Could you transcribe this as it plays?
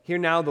Hear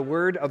now the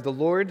word of the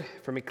Lord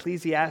from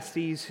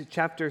Ecclesiastes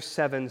chapter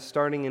 7,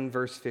 starting in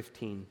verse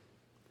 15.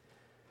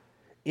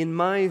 In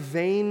my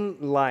vain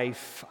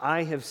life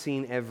I have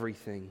seen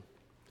everything.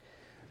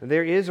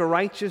 There is a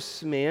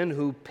righteous man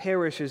who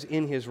perishes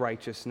in his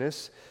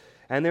righteousness,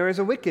 and there is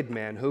a wicked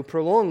man who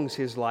prolongs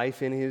his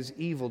life in his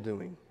evil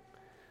doing.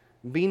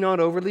 Be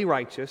not overly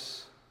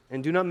righteous,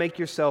 and do not make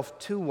yourself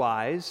too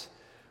wise.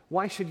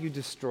 Why should you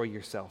destroy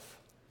yourself?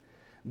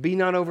 Be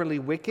not overly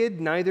wicked,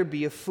 neither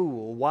be a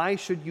fool. Why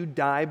should you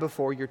die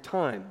before your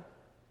time?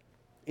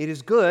 It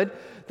is good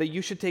that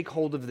you should take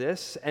hold of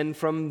this, and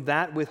from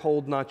that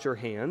withhold not your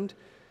hand.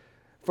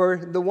 For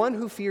the one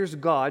who fears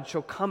God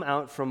shall come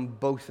out from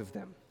both of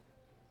them.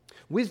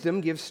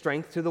 Wisdom gives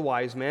strength to the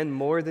wise man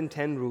more than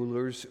 10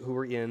 rulers who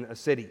are in a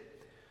city.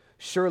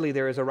 Surely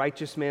there is a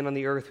righteous man on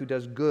the earth who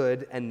does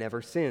good and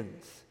never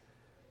sins.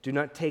 Do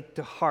not take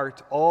to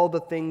heart all the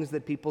things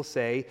that people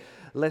say,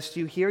 lest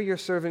you hear your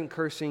servant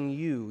cursing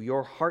you.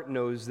 Your heart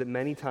knows that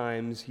many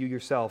times you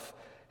yourself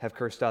have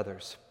cursed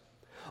others.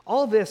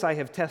 All this I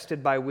have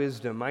tested by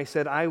wisdom. I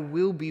said, I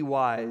will be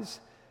wise,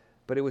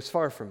 but it was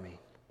far from me.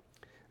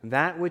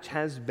 That which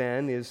has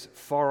been is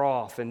far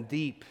off and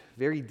deep,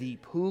 very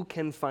deep. Who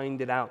can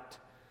find it out?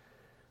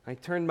 I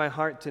turned my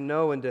heart to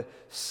know and to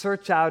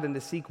search out and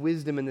to seek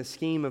wisdom in the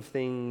scheme of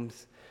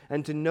things,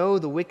 and to know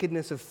the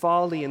wickedness of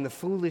folly and the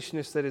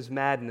foolishness that is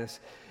madness.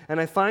 And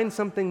I find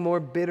something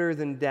more bitter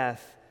than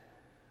death,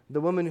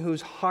 the woman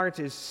whose heart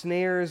is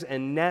snares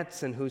and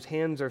nets and whose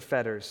hands are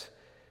fetters.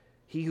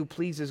 He who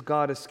pleases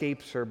God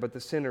escapes her, but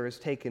the sinner is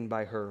taken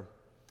by her.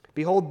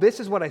 Behold, this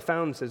is what I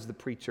found, says the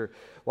preacher,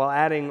 while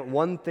adding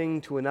one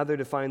thing to another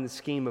to find the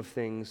scheme of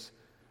things,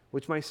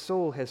 which my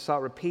soul has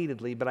sought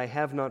repeatedly, but I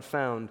have not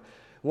found.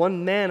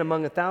 One man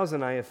among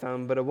 1,000 I have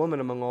found, but a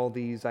woman among all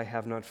these I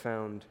have not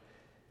found.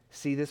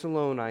 See, this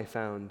alone I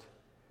found,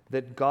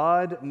 that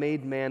God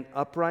made man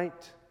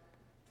upright,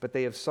 but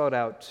they have sought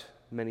out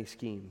many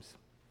schemes.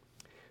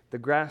 The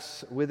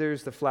grass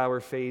withers, the flower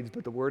fades,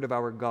 but the word of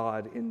our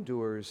God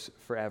endures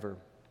forever.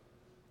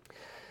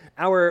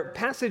 Our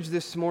passage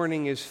this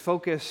morning is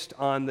focused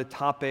on the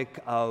topic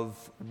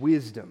of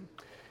wisdom.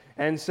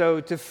 And so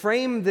to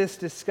frame this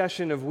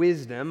discussion of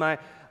wisdom,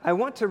 I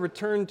want to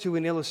return to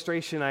an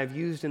illustration I've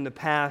used in the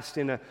past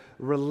in a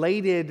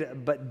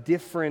related but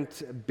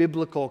different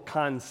biblical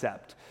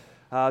concept.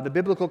 The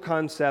biblical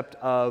concept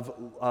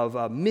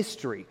of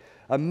mystery.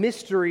 A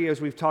mystery, as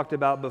we've talked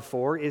about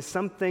before, is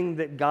something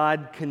that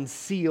God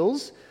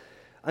conceals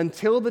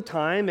until the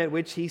time at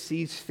which He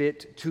sees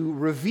fit to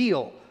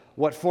reveal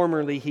what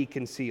formerly He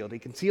concealed. He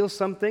conceals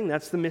something,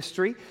 that's the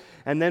mystery,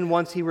 and then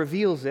once He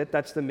reveals it,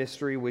 that's the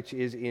mystery which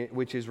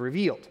is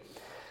revealed.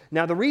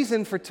 Now, the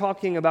reason for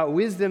talking about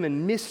wisdom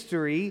and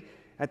mystery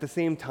at the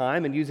same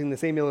time and using the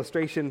same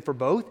illustration for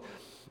both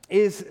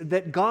is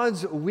that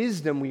God's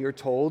wisdom, we are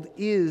told,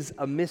 is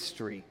a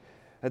mystery.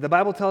 The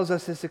Bible tells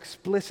us this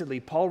explicitly.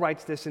 Paul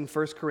writes this in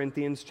 1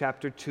 Corinthians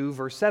chapter 2,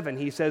 verse 7.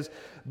 He says,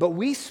 "But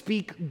we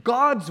speak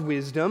God's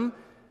wisdom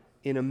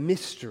in a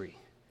mystery,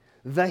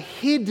 the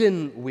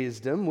hidden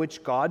wisdom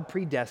which God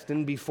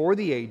predestined before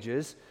the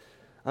ages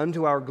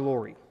unto our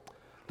glory."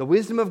 The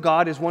wisdom of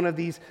God is one of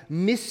these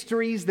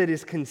mysteries that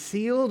is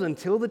concealed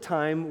until the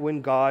time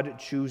when God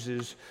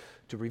chooses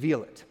to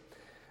reveal it.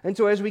 And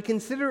so as we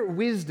consider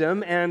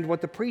wisdom and what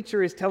the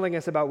preacher is telling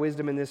us about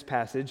wisdom in this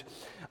passage,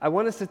 I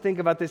want us to think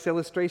about this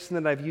illustration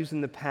that I've used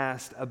in the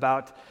past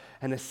about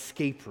an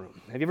escape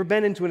room. Have you ever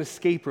been into an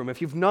escape room?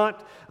 If you've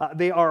not,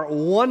 they are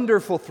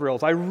wonderful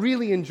thrills. I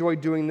really enjoy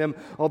doing them,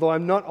 although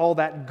I'm not all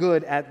that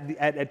good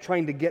at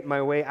trying to get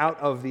my way out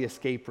of the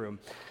escape room.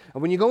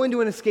 When you go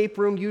into an escape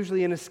room,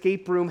 usually an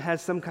escape room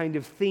has some kind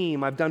of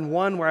theme. I've done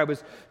one where I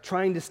was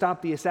trying to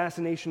stop the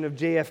assassination of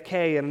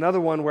JFK, and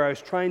another one where I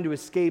was trying to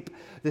escape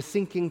the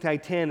sinking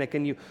Titanic.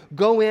 And you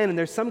go in, and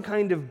there's some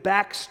kind of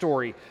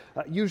backstory,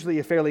 usually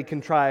a fairly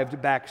contrived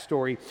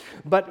backstory.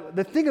 But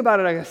the thing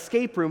about an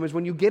escape room is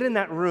when you get in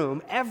that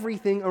room,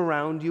 everything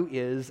around you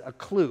is a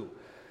clue.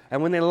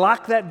 And when they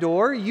lock that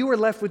door, you are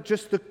left with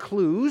just the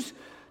clues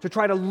to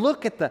try to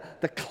look at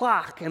the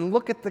clock and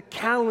look at the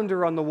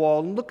calendar on the wall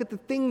and look at the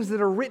things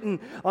that are written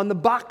on the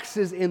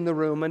boxes in the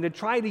room and to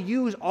try to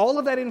use all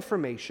of that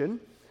information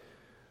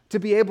to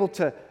be able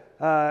to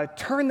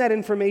turn that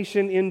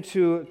information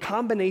into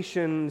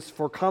combinations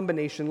for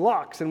combination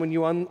locks. And when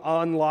you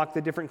unlock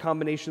the different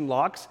combination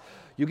locks,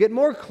 you get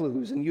more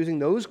clues. And using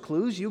those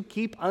clues, you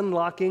keep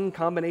unlocking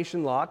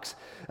combination locks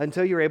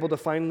until you're able to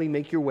finally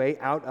make your way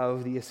out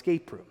of the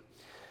escape room.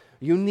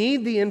 You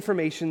need the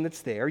information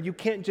that's there. You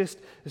can't just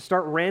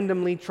start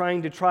randomly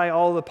trying to try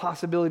all the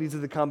possibilities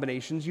of the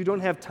combinations. You don't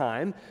have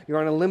time.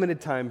 You're on a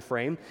limited time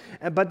frame.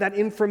 But that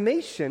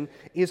information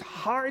is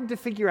hard to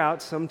figure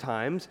out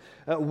sometimes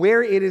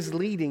where it is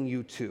leading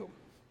you to.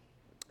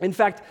 In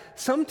fact,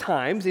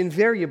 sometimes,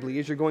 invariably,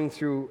 as you're going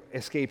through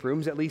escape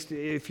rooms, at least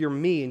if you're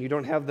me and you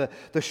don't have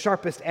the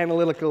sharpest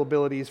analytical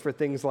abilities for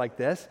things like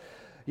this,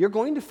 you're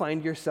going to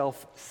find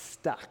yourself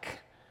stuck.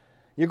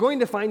 You're going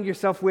to find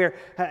yourself where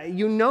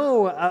you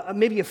know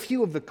maybe a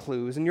few of the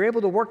clues, and you're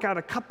able to work out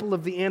a couple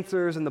of the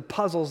answers and the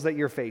puzzles that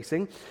you're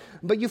facing,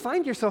 but you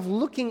find yourself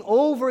looking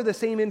over the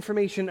same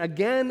information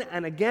again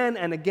and again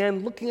and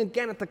again, looking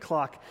again at the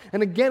clock,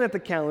 and again at the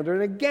calendar,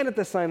 and again at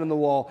the sign on the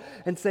wall,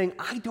 and saying,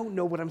 I don't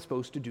know what I'm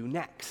supposed to do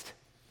next.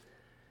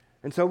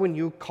 And so when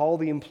you call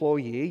the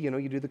employee,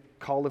 you do the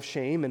call of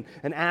shame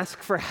and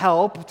ask for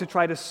help to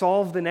try to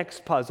solve the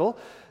next puzzle.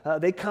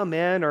 They come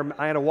in, or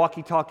I had a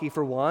walkie-talkie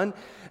for one,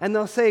 and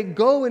they'll say,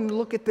 go and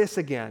look at this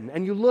again.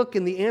 And you look,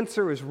 and the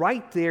answer is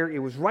right there. It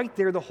was right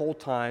there the whole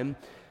time,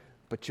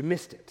 but you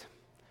missed it.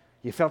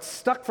 You felt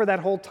stuck for that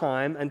whole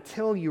time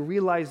until you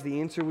realized the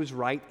answer was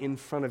right in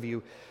front of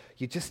you.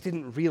 You just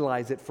didn't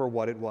realize it for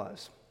what it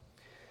was.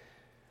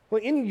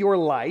 Well, in your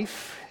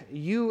life,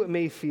 you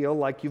may feel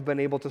like you've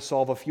been able to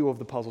solve a few of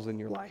the puzzles in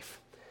your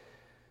life.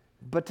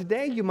 But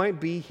today you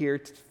might be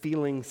here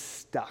feeling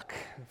stuck,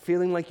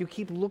 feeling like you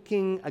keep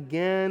looking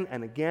again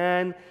and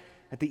again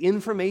at the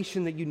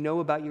information that you know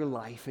about your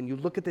life, and you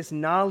look at this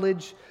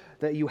knowledge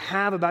that you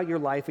have about your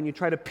life, and you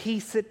try to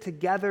piece it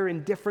together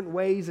in different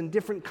ways and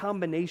different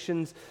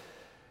combinations,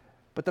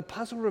 but the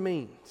puzzle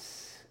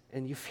remains.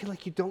 And you feel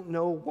like you don't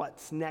know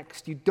what's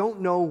next. You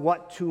don't know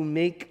what to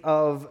make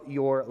of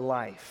your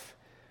life.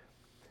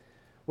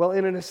 Well,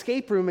 in an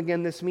escape room,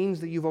 again, this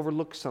means that you've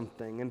overlooked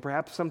something, and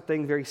perhaps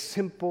something very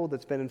simple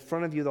that's been in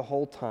front of you the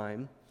whole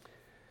time.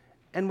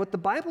 And what the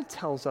Bible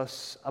tells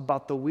us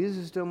about the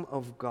wisdom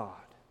of God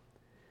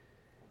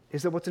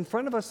is that what's in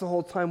front of us the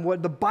whole time,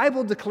 what the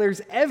Bible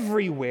declares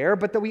everywhere,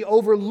 but that we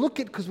overlook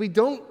it because we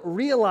don't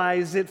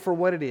realize it for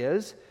what it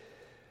is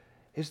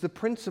the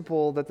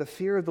principle that the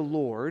fear of the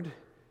Lord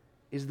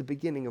is the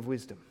beginning of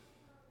wisdom.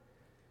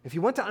 If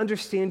you want to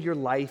understand your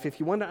life, if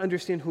you want to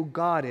understand who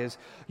God is,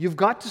 you've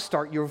got to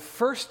start. Your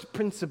first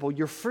principle,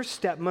 your first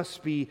step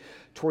must be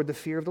toward the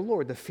fear of the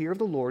Lord. The fear of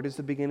the Lord is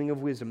the beginning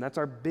of wisdom. That's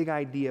our big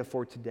idea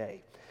for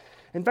today.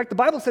 In fact, the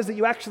Bible says that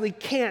you actually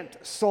can't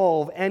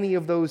solve any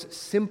of those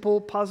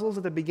simple puzzles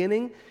at the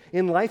beginning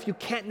in life. You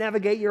can't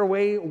navigate your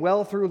way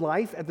well through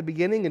life at the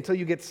beginning until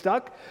you get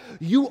stuck.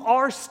 You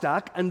are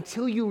stuck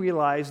until you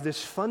realize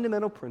this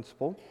fundamental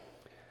principle.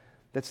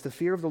 That's the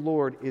fear of the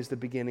Lord is the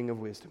beginning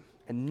of wisdom.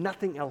 And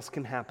nothing else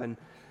can happen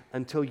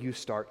until you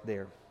start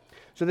there.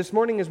 So this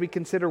morning as we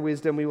consider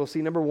wisdom, we will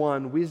see, number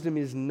one, wisdom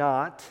is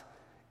not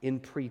in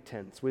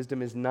pretense.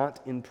 Wisdom is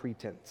not in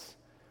pretense.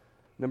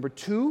 Number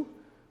two,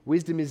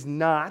 wisdom is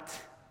not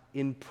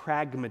in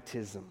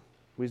pragmatism.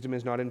 Wisdom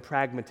is not in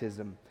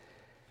pragmatism.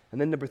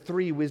 And then number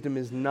three, wisdom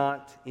is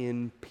not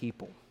in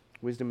people.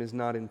 Wisdom is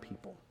not in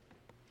people.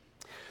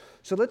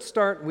 So let's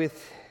start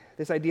with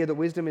this idea that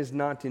wisdom is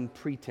not in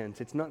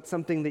pretense. It's not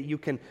something that you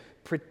can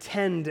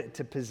pretend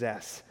to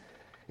possess.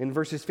 In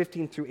verses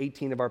 15 through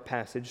 18 of our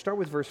passage, start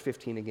with verse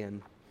 15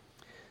 again.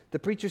 The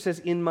preacher says,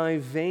 in my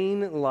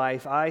vain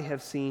life I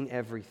have seen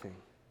everything.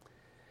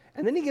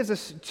 And then he gives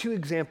us two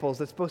examples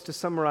that's supposed to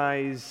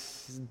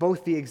summarize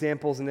both the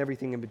examples and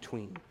everything in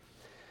between.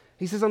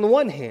 He says, on the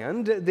one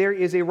hand, there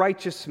is a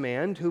righteous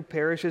man who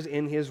perishes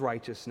in his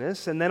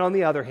righteousness. And then on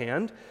the other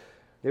hand,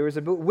 there is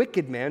a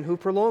wicked man who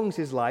prolongs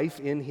his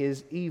life in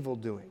his evil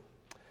doing.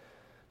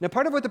 Now,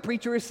 part of what the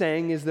preacher is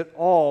saying is that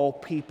all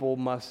people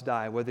must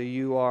die. Whether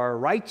you are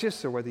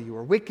righteous or whether you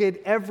are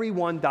wicked,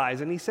 everyone dies.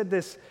 And he said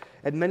this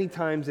at many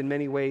times in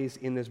many ways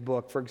in this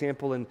book. For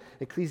example, in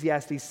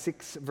Ecclesiastes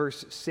 6,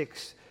 verse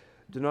 6,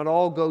 do not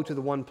all go to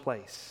the one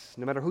place.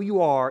 No matter who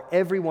you are,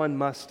 everyone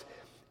must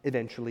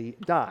eventually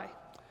die.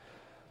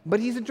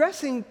 But he's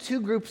addressing two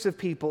groups of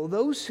people,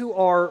 those who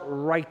are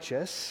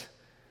righteous.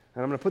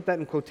 And I'm going to put that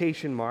in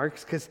quotation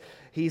marks because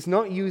he's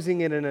not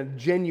using it in a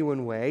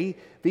genuine way.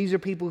 These are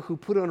people who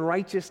put on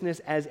righteousness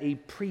as a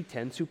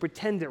pretense, who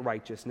pretend at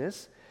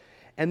righteousness.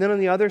 And then on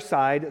the other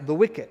side, the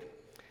wicked.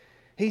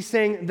 He's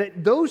saying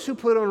that those who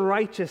put on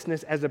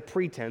righteousness as a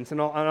pretense,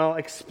 and I'll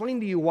explain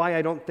to you why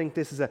I don't think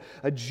this is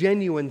a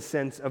genuine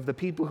sense of the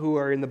people who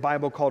are in the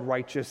Bible called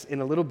righteous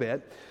in a little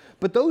bit.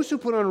 But those who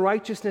put on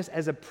righteousness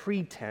as a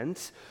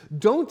pretense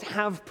don't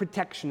have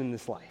protection in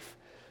this life.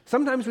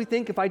 Sometimes we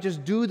think if I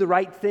just do the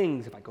right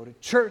things, if I go to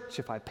church,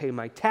 if I pay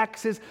my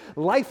taxes,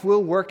 life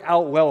will work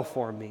out well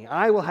for me.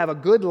 I will have a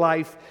good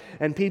life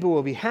and people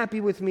will be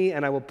happy with me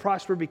and I will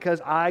prosper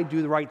because I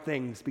do the right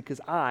things, because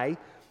I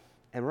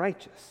am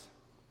righteous.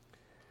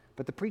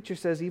 But the preacher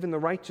says even the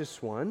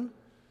righteous one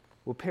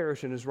will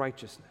perish in his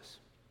righteousness.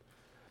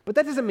 But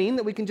that doesn't mean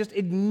that we can just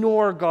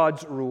ignore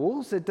God's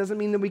rules. It doesn't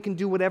mean that we can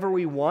do whatever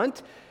we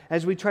want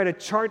as we try to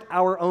chart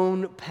our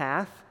own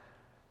path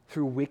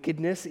through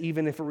wickedness,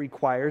 even if it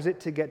requires it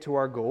to get to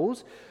our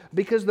goals.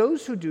 Because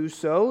those who do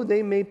so,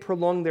 they may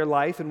prolong their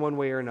life in one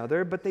way or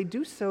another, but they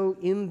do so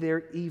in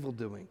their evil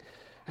doing.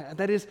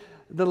 That is,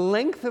 the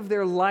length of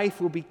their life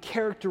will be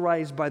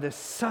characterized by the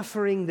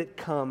suffering that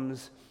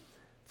comes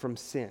from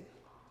sin.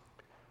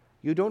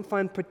 You don't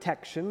find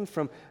protection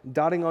from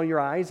dotting all your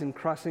I's and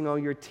crossing all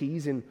your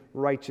T's in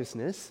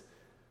righteousness,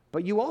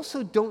 but you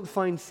also don't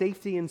find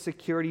safety and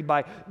security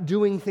by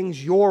doing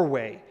things your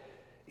way,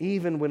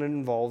 even when it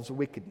involves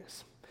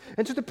wickedness.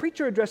 And so the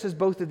preacher addresses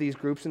both of these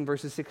groups in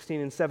verses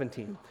 16 and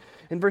 17.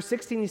 In verse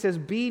 16, he says,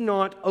 "Be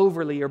not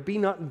overly or be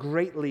not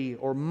greatly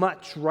or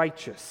much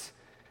righteous,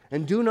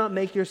 and do not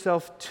make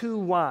yourself too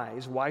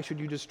wise. Why should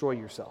you destroy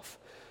yourself?"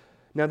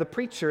 Now the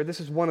preacher, this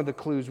is one of the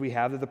clues we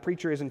have, that the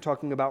preacher isn't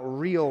talking about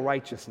real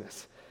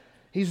righteousness.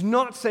 He's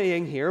not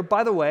saying here,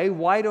 by the way,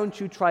 why don't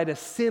you try to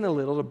sin a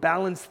little to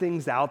balance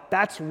things out?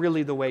 That's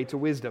really the way to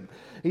wisdom.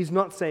 He's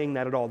not saying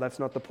that at all. That's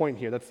not the point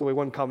here. That's the way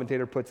one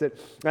commentator puts it.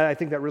 And I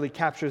think that really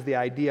captures the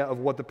idea of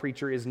what the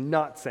preacher is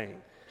not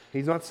saying.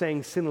 He's not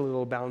saying sin a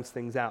little to balance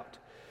things out.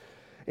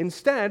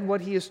 Instead,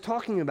 what he is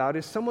talking about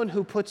is someone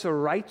who puts a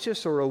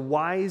righteous or a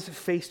wise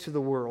face to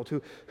the world,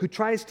 who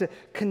tries to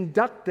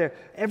conduct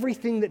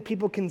everything that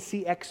people can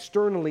see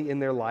externally in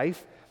their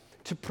life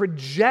to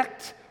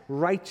project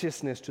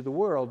righteousness to the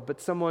world,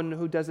 but someone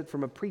who does it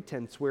from a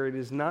pretense where it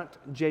is not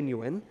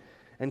genuine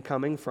and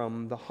coming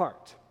from the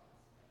heart.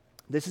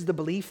 This is the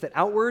belief that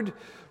outward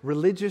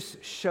religious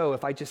show,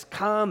 if I just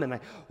come and I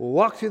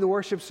walk through the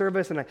worship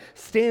service and I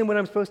stand when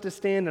I'm supposed to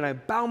stand and I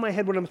bow my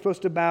head when I'm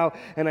supposed to bow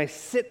and I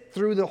sit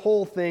through the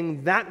whole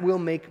thing, that will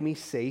make me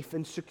safe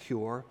and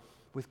secure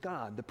with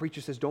God. The preacher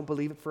says, don't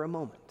believe it for a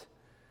moment.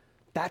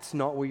 That's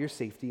not where your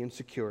safety and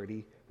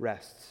security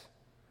rests.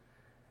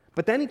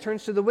 But then he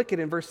turns to the wicked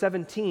in verse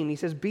 17. He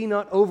says, "Be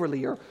not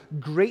overly or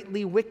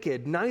greatly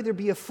wicked, neither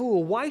be a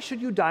fool. Why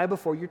should you die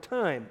before your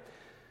time?"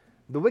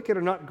 The wicked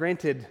are not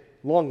granted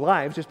long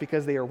lives just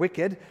because they are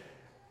wicked.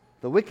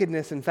 The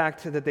wickedness, in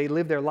fact, that they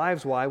live their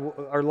lives by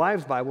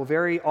will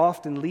very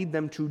often lead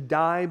them to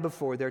die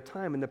before their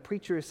time. And the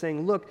preacher is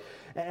saying, look,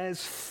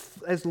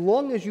 as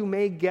long as you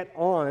may get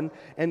on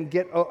and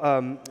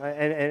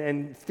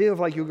and feel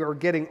like you are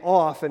getting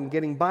off and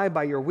getting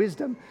by your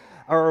wisdom,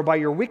 or by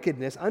your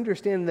wickedness,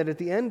 understand that at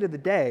the end of the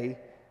day,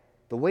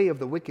 the way of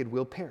the wicked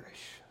will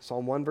perish.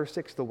 Psalm 1 verse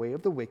 6, the way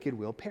of the wicked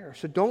will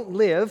perish. So don't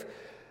live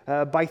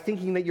by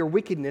thinking that your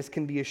wickedness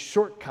can be a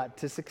shortcut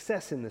to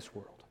success in this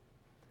world.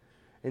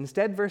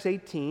 Instead, verse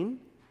 18,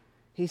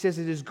 he says,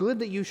 "It is good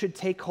that you should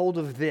take hold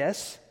of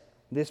this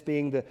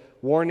being the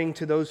warning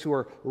to those who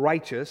are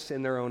righteous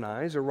in their own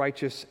eyes, or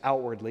righteous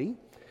outwardly,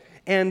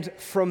 and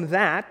from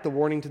that, the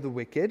warning to the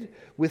wicked,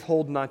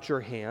 withhold not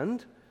your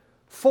hand.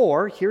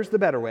 For," here's the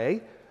better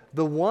way,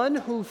 "the one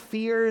who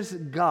fears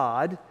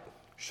God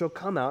shall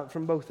come out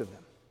from both of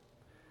them."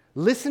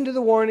 Listen to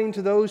the warning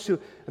to those who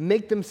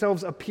make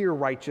themselves appear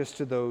righteous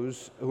to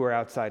those who are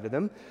outside of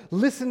them.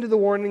 Listen to the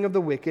warning of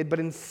the wicked,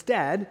 but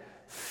instead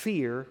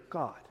fear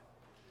God.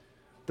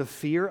 The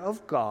fear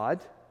of God,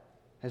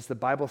 as the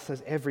Bible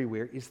says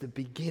everywhere, is the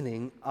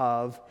beginning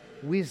of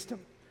wisdom.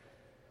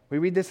 We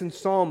read this in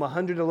Psalm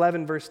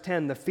 111, verse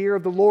 10. "The fear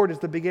of the Lord is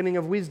the beginning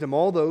of wisdom.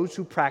 All those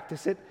who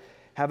practice it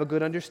have a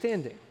good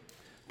understanding."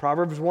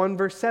 Proverbs 1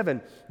 verse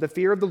 7, "The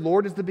fear of the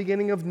Lord is the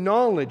beginning of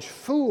knowledge.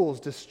 Fools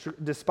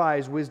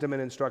despise wisdom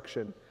and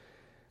instruction."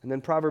 And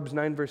then Proverbs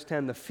 9 verse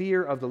 10, "The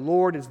fear of the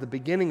Lord is the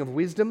beginning of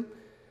wisdom,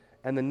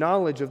 and the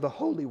knowledge of the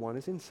Holy One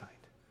is insight."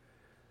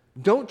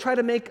 Don't try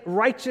to make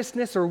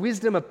righteousness or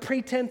wisdom a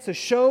pretense, a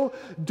show.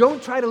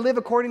 Don't try to live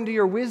according to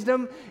your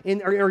wisdom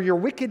or your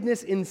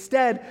wickedness.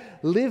 Instead,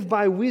 live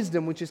by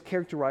wisdom, which is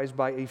characterized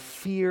by a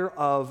fear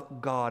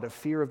of God, a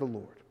fear of the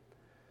Lord.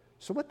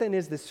 So what then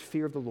is this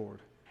fear of the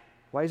Lord?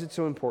 Why is it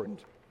so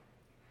important?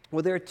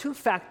 Well, there are two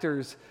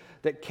factors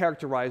that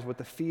characterize what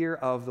the fear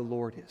of the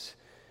Lord is.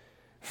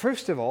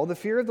 First of all, the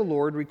fear of the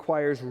Lord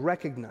requires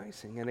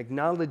recognizing and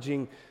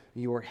acknowledging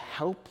your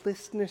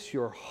helplessness,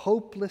 your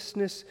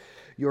hopelessness,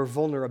 your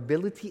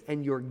vulnerability,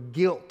 and your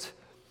guilt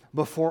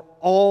before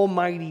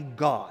Almighty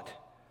God.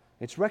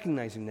 It's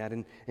recognizing that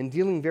and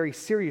dealing very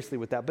seriously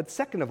with that. But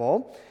second of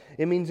all,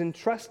 it means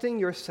entrusting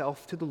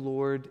yourself to the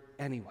Lord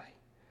anyway.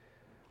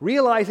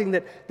 Realizing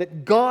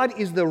that God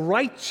is the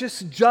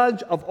righteous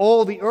judge of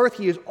all the earth.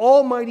 He is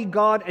Almighty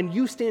God, and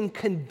you stand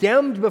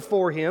condemned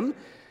before Him,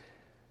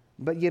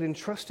 but yet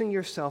entrusting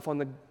yourself on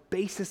the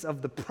basis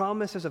of the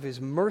promises of His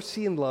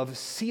mercy and love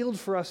sealed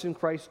for us in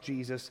Christ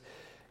Jesus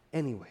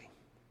anyway.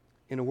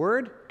 In a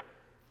word,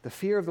 the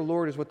fear of the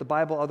Lord is what the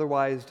Bible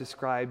otherwise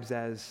describes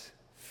as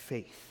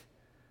faith.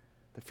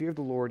 The fear of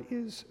the Lord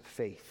is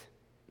faith.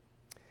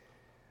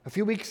 A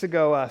few weeks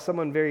ago,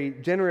 someone very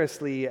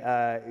generously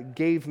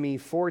gave me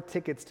 4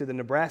 tickets to the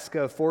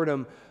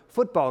Nebraska-Fordham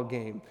football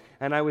game.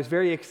 And I was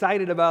very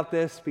excited about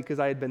this because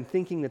I had been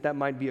thinking that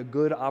might be a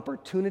good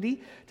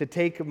opportunity to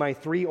take my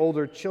 3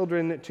 older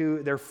children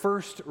to their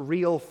first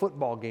real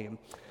football game.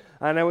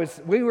 And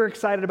we were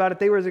excited about it,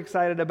 they were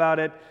excited about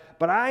it,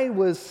 but I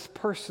was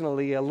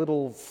personally a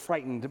little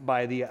frightened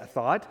by the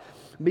thought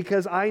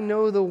because I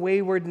know the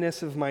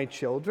waywardness of my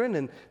children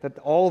and that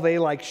all they,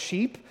 like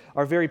sheep,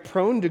 are very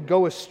prone to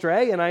go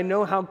astray, and I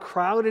know how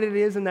crowded it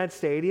is in that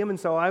stadium, and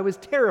so I was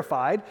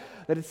terrified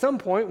that at some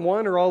point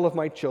one or all of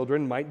my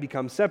children might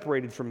become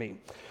separated from me.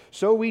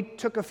 So we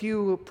took a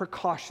few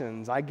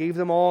precautions. I gave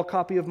them all a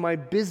copy of my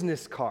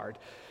business card,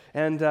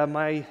 and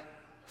my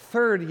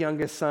third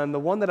youngest son, the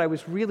one that I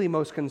was really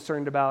most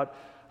concerned about,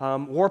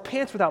 wore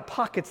pants without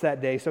pockets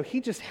that day, so he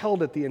just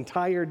held it the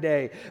entire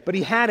day. But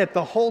he had it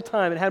the whole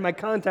time. It had my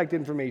contact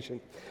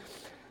information.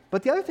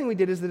 But the other thing we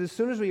did is that as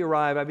soon as we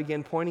arrived, I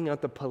began pointing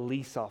out the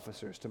police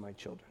officers to my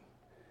children.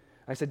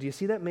 I said, do you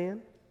see that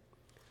man?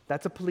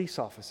 That's a police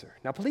officer.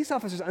 Now, police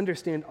officers,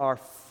 understand, are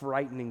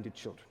frightening to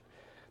children.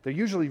 They're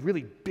usually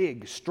really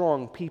big,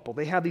 strong people.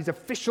 They have these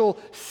official,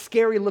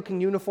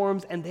 scary-looking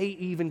uniforms, and they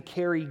even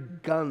carry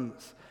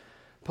guns.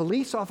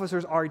 Police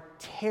officers are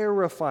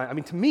terrifying. I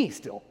mean, to me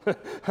still.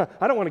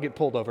 I don't want to get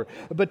pulled over.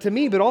 But to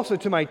me, but also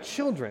to my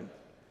children.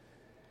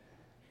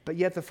 But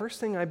yet the first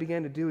thing I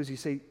began to do is you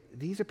say,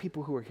 these are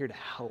people who are here to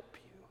help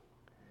you.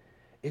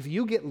 If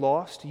you get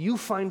lost, you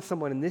find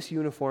someone in this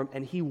uniform,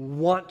 and he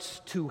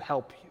wants to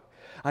help you.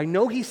 I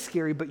know he's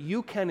scary, but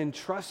you can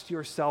entrust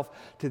yourself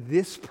to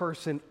this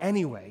person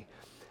anyway,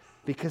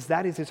 because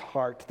that is his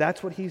heart.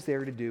 That's what he's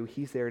there to do.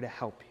 He's there to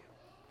help you.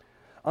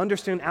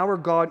 Understand, our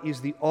God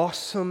is the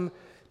awesome,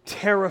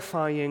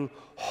 terrifying,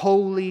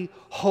 holy,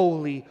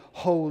 holy,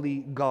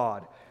 holy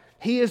God.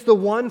 He is the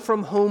one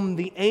from whom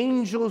the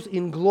angels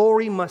in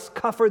glory must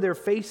cover their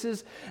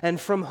faces and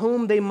from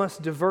whom they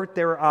must divert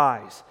their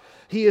eyes.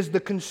 He is the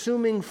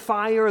consuming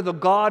fire, the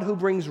God who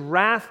brings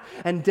wrath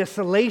and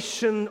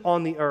desolation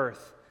on the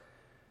earth.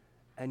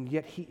 And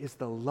yet he is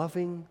the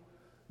loving,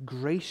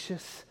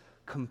 gracious,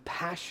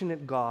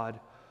 compassionate God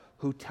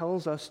who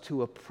tells us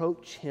to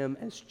approach him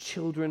as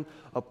children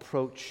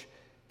approach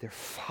their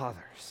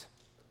fathers.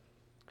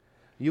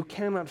 You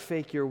cannot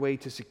fake your way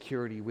to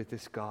security with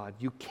this God.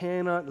 You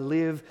cannot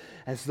live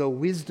as though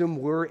wisdom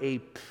were a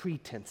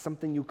pretense,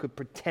 something you could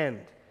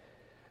pretend.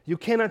 You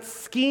cannot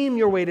scheme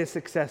your way to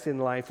success in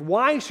life.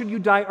 Why should you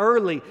die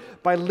early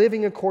by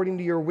living according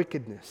to your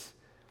wickedness?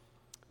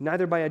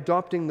 Neither by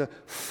adopting the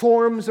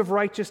forms of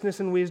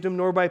righteousness and wisdom,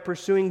 nor by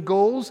pursuing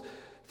goals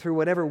through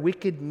whatever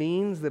wicked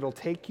means that'll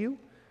take you,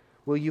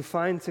 will you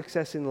find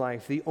success in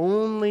life. The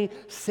only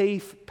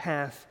safe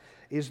path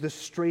is the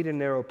straight and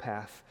narrow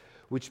path,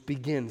 which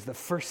begins, the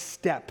first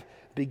step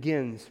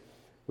begins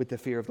with the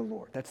fear of the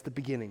Lord. That's the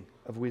beginning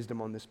of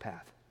wisdom on this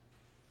path.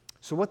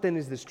 So what then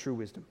is this true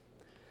wisdom?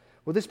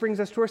 Well, this brings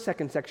us to our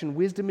second section.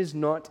 Wisdom is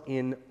not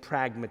in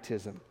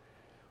pragmatism.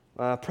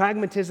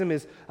 Pragmatism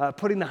is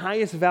putting the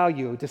highest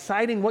value,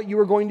 deciding what you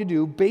are going to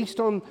do based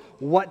on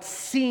what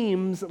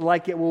seems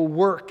like it will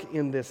work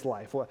in this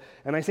life.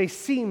 And I say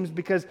seems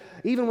because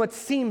even what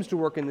seems to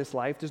work in this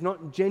life does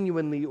not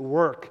genuinely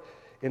work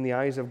in the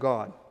eyes of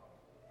God.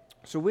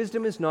 So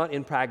wisdom is not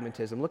in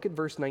pragmatism. Look at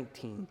verse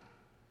 19.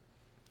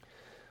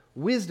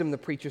 Wisdom, the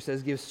preacher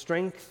says, gives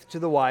strength to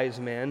the wise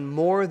man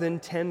more than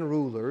 10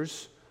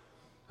 rulers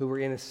who were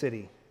in a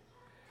city.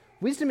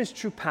 Wisdom is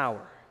true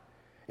power.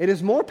 It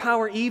is more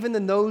power even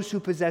than those who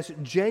possess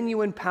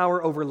genuine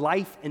power over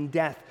life and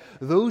death,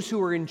 those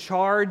who are in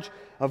charge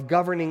of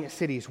governing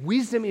cities.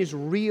 Wisdom is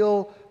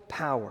real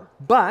power.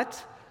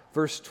 But,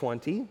 verse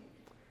 20,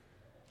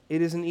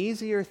 it is an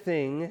easier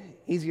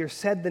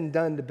said than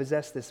done to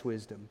possess this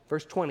wisdom.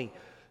 Verse 20,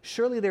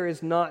 surely there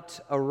is not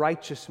a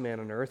righteous man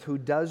on earth who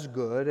does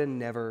good and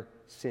never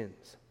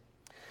sins.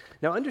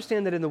 Now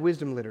understand that in the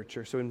wisdom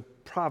literature, so in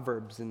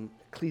Proverbs and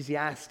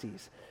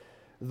Ecclesiastes,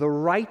 the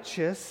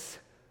righteous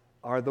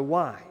are the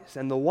wise,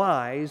 and the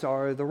wise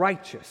are the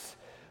righteous.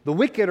 The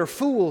wicked are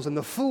fools, and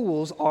the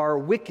fools are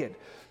wicked.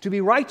 To be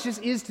righteous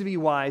is to be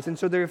wise, and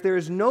so if there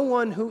is no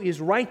one who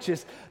is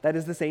righteous, that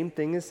is the same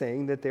thing as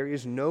saying that there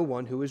is no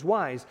one who is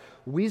wise.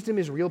 Wisdom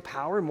is real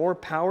power, more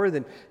power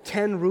than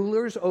 10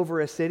 rulers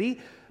over a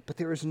city, but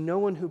there is no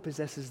one who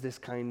possesses this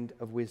kind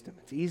of wisdom.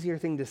 It's an easier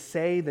thing to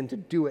say than to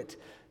do it,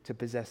 to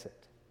possess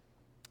it.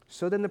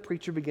 So then the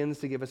preacher begins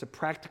to give us a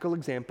practical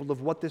example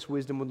of what this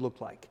wisdom would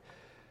look like.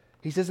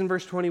 He says in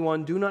verse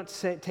 21, do not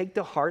take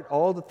to heart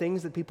all the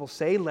things that people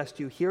say, lest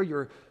you hear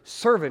your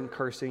servant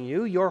cursing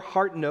you. Your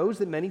heart knows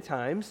that many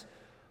times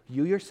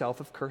you yourself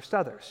have cursed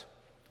others.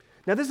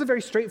 Now, this is a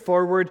very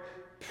straightforward,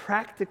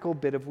 practical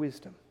bit of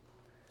wisdom.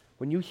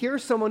 When you hear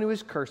someone who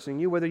is cursing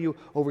you, whether you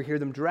overhear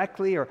them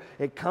directly or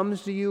it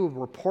comes to you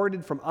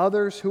reported from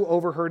others who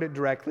overheard it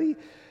directly,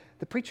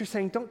 the preacher's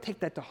saying, don't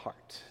take that to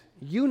heart.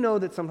 You know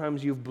that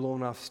sometimes you've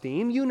blown off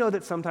steam. You know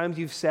that sometimes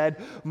you've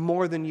said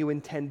more than you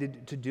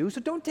intended to do.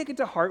 So don't take it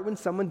to heart when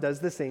someone does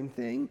the same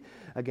thing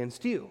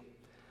against you.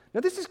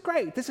 Now, this is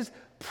great. This is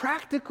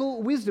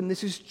practical wisdom.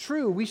 This is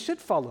true. We should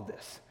follow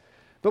this.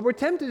 But we're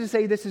tempted to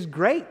say, this is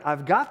great.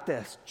 I've got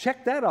this.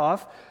 Check that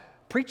off.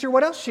 Preacher,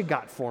 what else you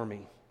got for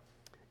me?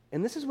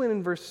 And this is when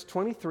in verse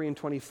 23 and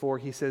 24,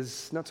 he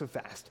says, not so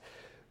fast.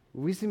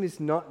 Wisdom is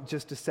not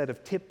just a set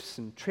of tips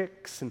and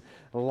tricks and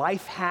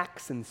life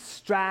hacks and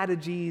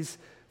strategies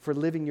for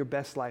living your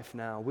best life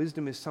now.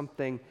 Wisdom is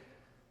something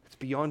that's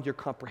beyond your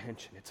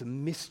comprehension. It's a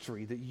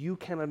mystery that you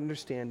cannot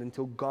understand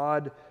until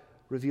God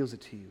reveals it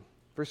to you.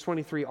 Verse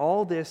 23,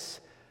 all this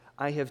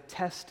I have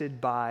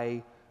tested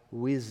by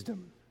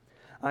wisdom.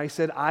 I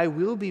said, I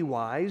will be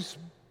wise,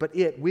 but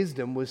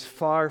wisdom, was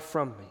far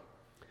from me.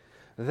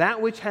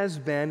 That which has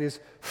been is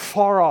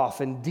far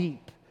off and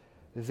deep,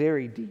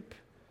 very deep.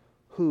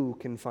 Who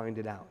can find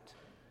it out?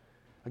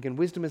 Again,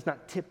 wisdom is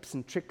not tips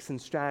and tricks and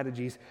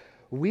strategies.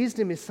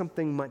 Wisdom is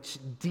something much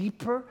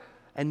deeper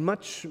and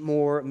much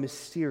more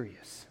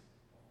mysterious.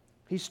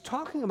 He's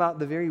talking about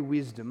the very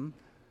wisdom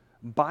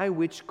by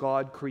which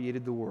God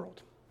created the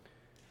world.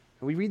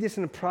 And we read this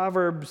in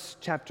Proverbs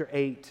chapter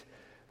 8,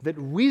 that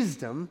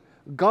wisdom,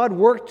 God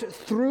worked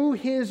through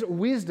his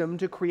wisdom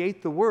to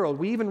create the world.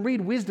 We even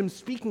read wisdom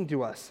speaking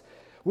to us.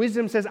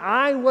 Wisdom says,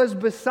 I was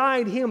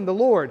beside him, the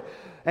Lord,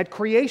 at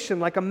creation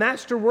like a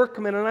master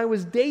workman, and I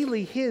was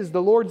daily his,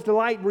 the Lord's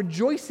delight,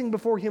 rejoicing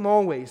before him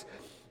always,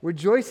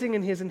 rejoicing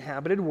in his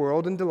inhabited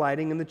world and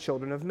delighting in the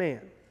children of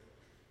man.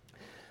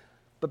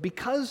 But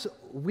because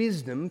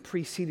wisdom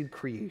preceded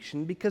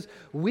creation, because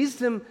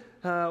wisdom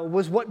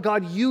was what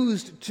God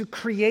used to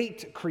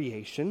create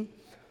creation,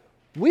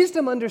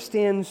 wisdom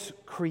understands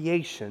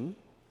creation,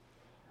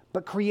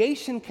 but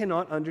creation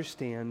cannot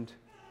understand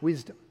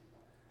wisdom.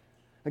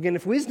 Again,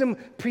 if wisdom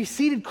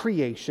preceded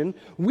creation,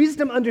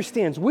 wisdom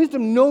understands.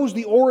 Wisdom knows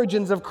the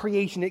origins of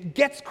creation. It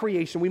gets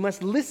creation. We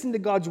must listen to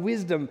God's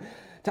wisdom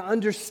to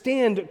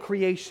understand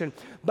creation.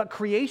 But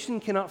creation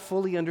cannot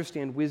fully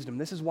understand wisdom.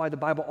 This is why the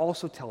Bible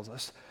also tells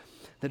us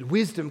that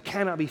wisdom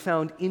cannot be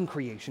found in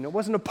creation. It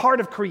wasn't a part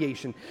of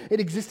creation. It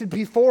existed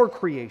before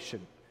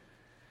creation.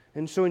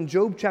 And so in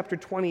Job chapter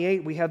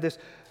 28, we have this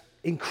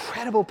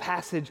incredible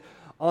passage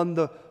on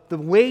the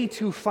way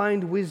to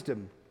find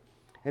wisdom.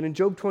 And in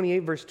Job 28,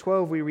 verse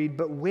 12, we read,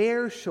 "But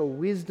where shall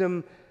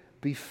wisdom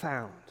be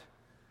found?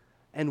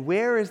 And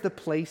where is the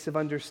place of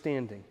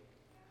understanding?"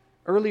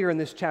 Earlier in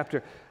this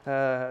chapter,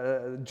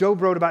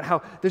 Job wrote about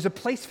how there's a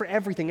place for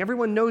everything.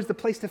 Everyone knows the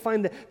place to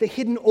find the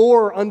hidden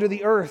ore under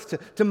the earth,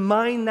 to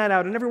mine that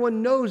out. And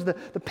everyone knows the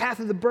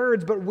path of the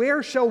birds. But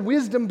where shall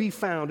wisdom be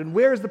found? And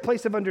where is the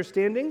place of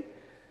understanding?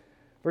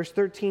 Verse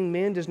 13,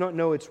 "Man does not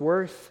know its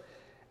worth,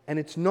 and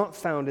it's not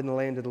found in the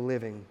land of the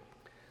living.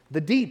 The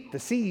deep, the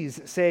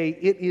seas, say,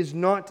 'It is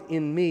not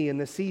in me,' and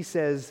the sea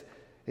says,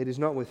 'It is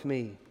not with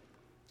me.'"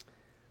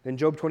 Then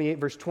Job 28,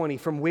 verse 20,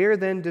 "From where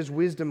then does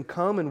wisdom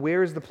come, and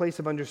where is the place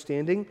of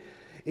understanding?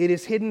 It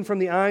is hidden from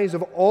the eyes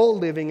of all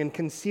living and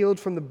concealed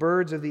from the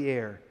birds of the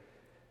air.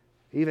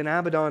 Even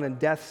Abaddon and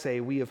death say,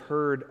 'We have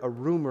heard a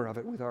rumor of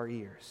it with our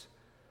ears.'"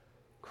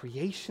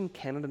 Creation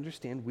cannot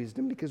understand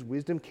wisdom because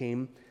wisdom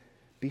came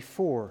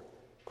before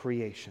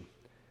creation.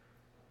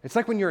 It's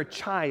like when you're a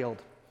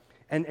child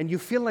and you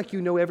feel like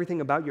you know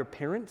everything about your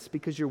parents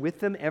because you're with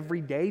them every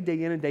day,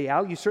 day in and day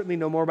out. You certainly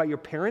know more about your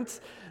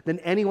parents than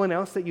anyone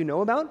else that you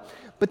know about.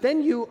 But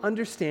then you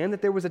understand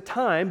that there was a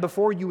time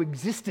before you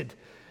existed.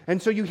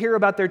 And so you hear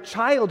about their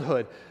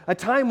childhood, a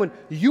time when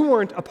you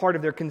weren't a part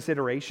of their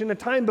consideration, a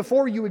time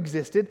before you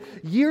existed,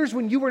 years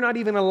when you were not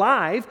even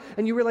alive,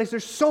 and you realize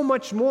there's so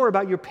much more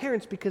about your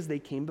parents because they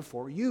came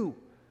before you.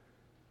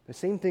 The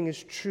same thing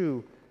is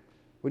true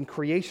when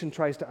creation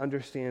tries to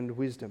understand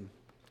wisdom.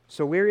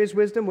 So where is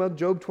wisdom? Well,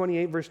 Job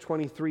 28, verse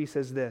 23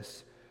 says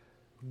this: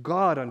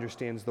 "God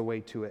understands the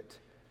way to it,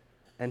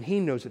 and he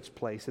knows its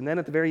place." And then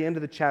at the very end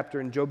of the chapter,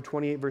 in Job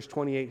 28, verse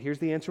 28, here's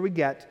the answer we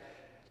get.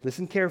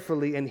 Listen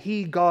carefully. "And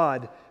he,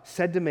 God,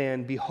 said to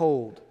man,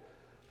 'Behold,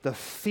 the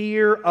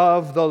fear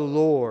of the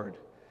Lord,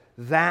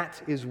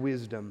 that is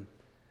wisdom,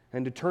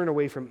 and to turn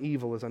away from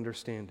evil is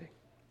understanding.'"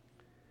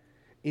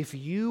 If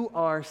you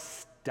are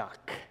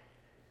stuck,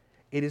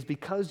 it is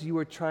because you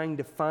are trying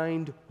to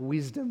find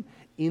wisdom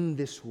in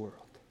this world.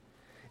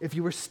 If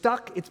you are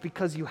stuck, it's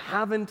because you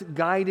haven't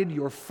guided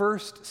your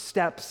first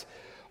steps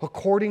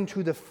according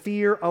to the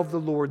fear of the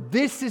Lord.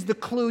 This is the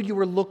clue you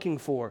were looking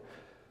for.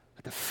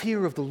 The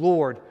fear of the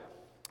Lord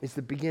is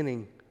the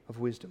beginning of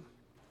wisdom.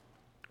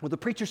 Well, the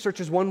preacher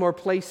searches one more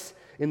place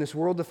in this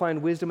world to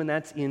find wisdom, and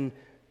that's in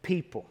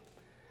people.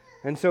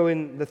 And so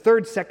in the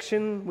third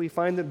section, we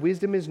find that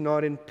wisdom is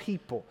not in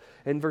people,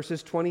 in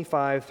verses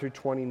 25 through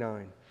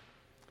 29.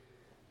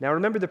 Now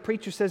remember, the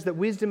preacher says that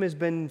wisdom has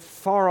been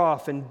far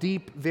off and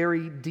deep,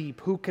 very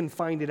deep. Who can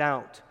find it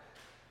out?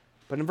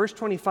 But in verse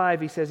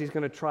 25, he says he's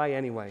going to try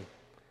anyway.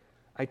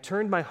 "I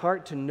turned my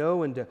heart to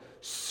know and to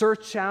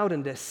search out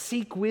and to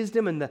seek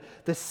wisdom and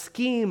the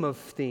scheme of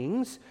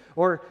things."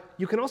 Or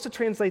you can also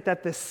translate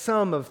that the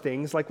sum of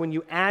things, like when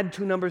you add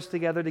two numbers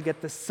together to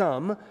get the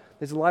sum.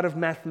 There's a lot of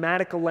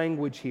mathematical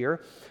language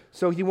here.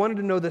 So he wanted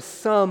to know the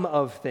sum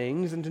of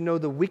things and to know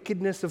the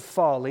wickedness of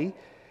folly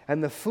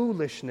and the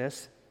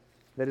foolishness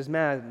that is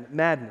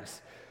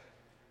madness.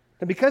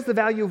 And because the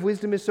value of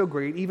wisdom is so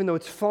great, even though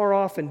it's far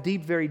off and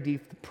deep, very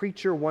deep, the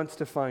preacher wants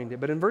to find it.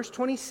 But in verse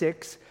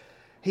 26,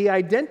 he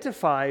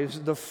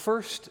identifies the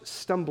first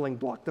stumbling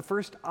block, the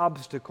first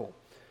obstacle,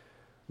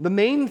 the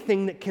main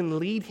thing that can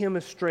lead him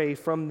astray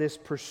from this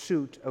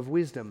pursuit of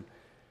wisdom.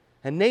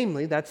 And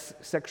namely, that's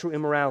sexual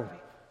immorality.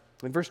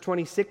 In verse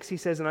 26, he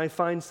says, "And I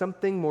find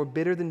something more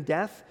bitter than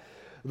death,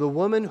 the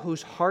woman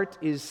whose heart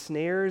is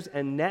snares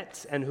and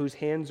nets and whose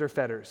hands are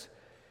fetters.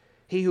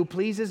 He who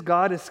pleases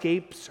God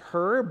escapes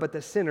her, but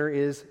the sinner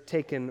is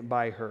taken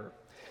by her."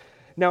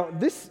 Now,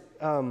 this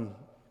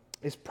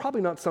is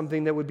probably not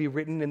something that would be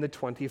written in the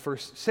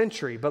 21st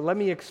century. But let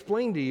me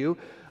explain to you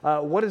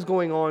what is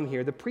going on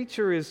here. The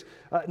preacher is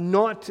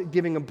not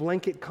giving a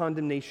blanket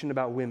condemnation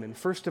about women.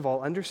 First of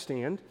all,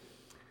 understand,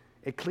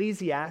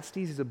 Ecclesiastes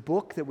is a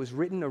book that was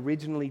written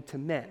originally to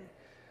men.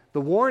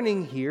 The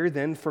warning here,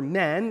 then, for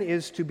men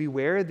is to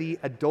beware the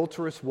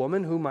adulterous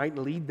woman who might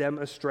lead them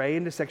astray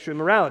into sexual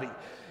immorality.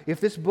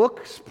 If this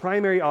book's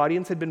primary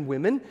audience had been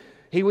women,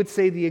 he would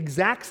say the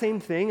exact same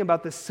thing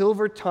about the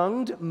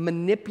silver-tongued,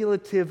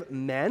 manipulative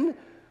men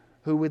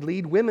who would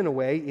lead women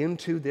away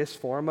into this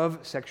form of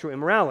sexual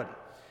immorality.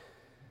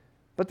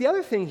 But the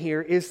other thing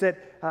here is that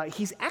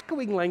he's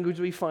echoing language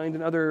we find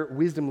in other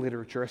wisdom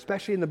literature,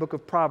 especially in the book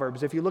of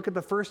Proverbs. If you look at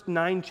the first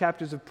 9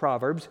 chapters of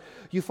Proverbs,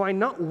 you find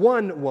not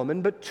one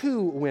woman, but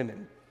 2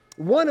 women.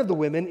 One of the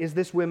women is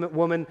this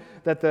woman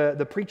that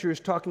the preacher is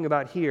talking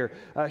about here.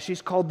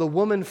 She's called the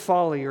woman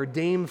folly or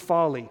dame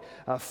folly,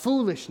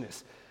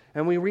 foolishness.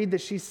 And we read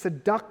that she's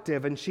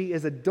seductive and she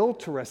is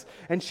adulterous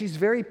and she's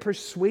very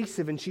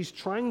persuasive and she's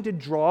trying to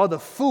draw the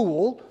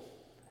fool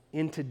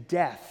into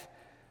death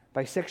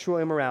by sexual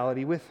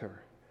immorality with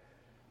her.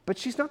 But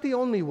she's not the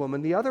only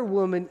woman. The other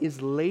woman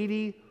is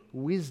Lady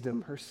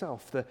Wisdom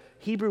herself. The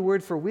Hebrew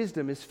word for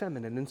wisdom is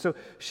feminine. And so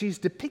she's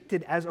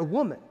depicted as a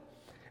woman.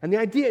 And the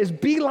idea is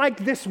be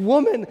like this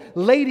woman,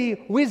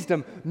 Lady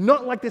Wisdom,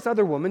 not like this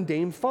other woman,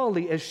 Dame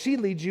Folly, as she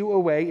leads you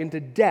away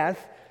into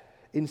death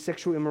in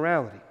sexual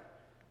immorality.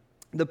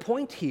 The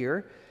point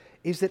here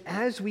is that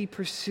as we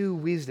pursue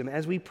wisdom,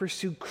 as we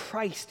pursue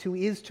Christ, who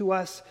is to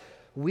us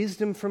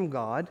wisdom from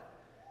God,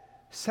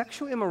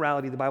 sexual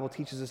immorality, the Bible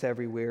teaches us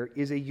everywhere,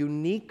 is a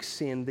unique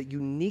sin that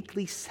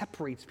uniquely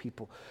separates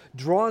people,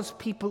 draws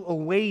people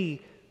away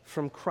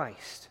from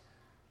Christ.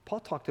 Paul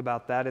talked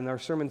about that in our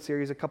sermon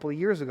series a couple of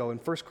years ago in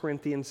 1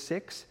 Corinthians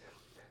 6,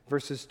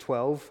 verses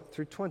 12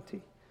 through 20.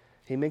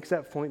 He makes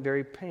that point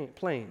very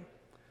plain.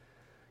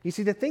 You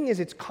see, the thing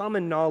is, it's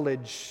common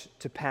knowledge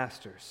to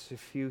pastors.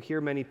 If you hear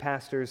many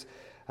pastors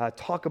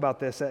talk about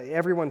this,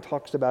 everyone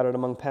talks about it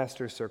among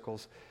pastor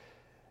circles,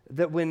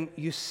 that when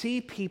you see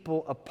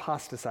people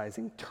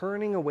apostatizing,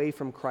 turning away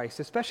from Christ,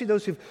 especially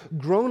those who've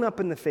grown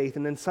up in the faith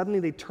and then suddenly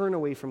they turn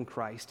away from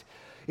Christ,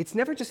 it's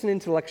never just an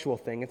intellectual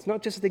thing. It's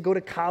not just that they go to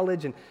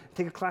college and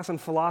take a class on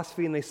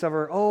philosophy and they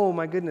suffer, oh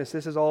my goodness,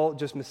 this is all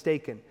just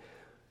mistaken.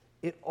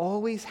 It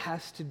always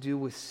has to do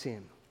with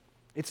sin.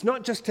 It's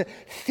not just to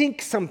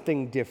think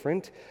something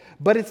different,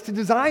 but it's to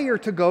desire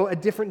to go a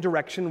different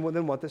direction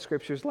than what the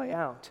Scriptures lay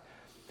out.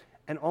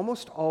 And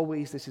almost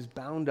always this is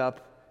bound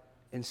up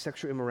in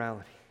sexual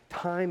immorality.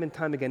 Time and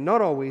time again.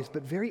 Not always,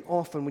 but very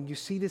often when you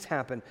see this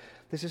happen,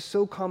 this is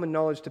so common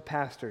knowledge to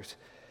pastors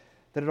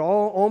that it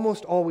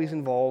almost always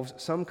involves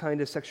some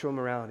kind of sexual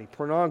immorality,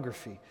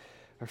 pornography,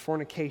 or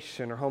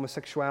fornication, or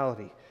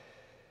homosexuality.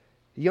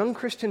 Young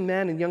Christian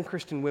men and young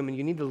Christian women,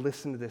 you need to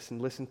listen to this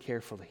and listen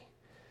carefully.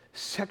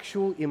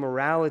 Sexual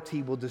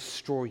immorality will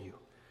destroy you.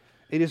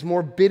 It is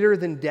more bitter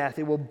than death.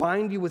 It will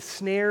bind you with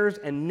snares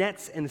and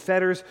nets and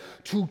fetters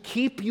to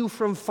keep you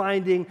from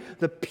finding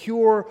the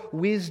pure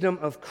wisdom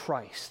of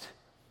Christ.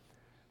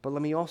 But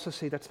let me also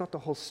say that's not the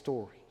whole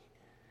story.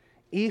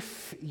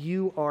 If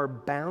you are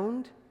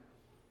bound,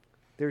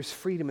 there's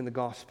freedom in the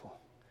gospel.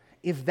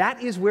 If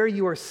that is where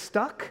you are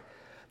stuck,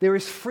 there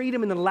is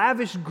freedom in the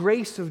lavish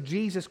grace of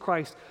Jesus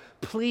Christ.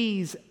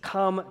 Please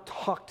come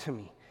talk to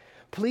me.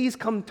 Please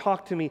come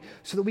talk to me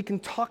so that we can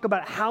talk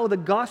about how the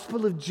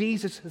gospel of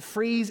Jesus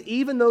frees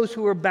even those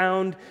who are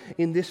bound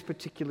in this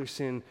particular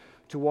sin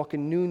to walk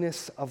in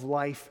newness of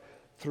life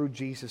through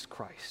Jesus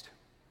Christ.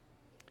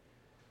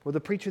 Well, the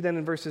preacher then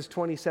in verses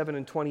 27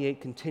 and 28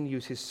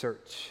 continues his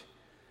search.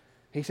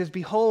 He says,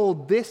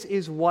 "Behold, this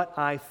is what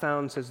I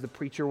found," says the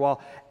preacher,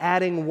 while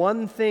adding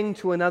one thing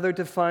to another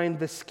to find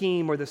the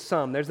scheme or the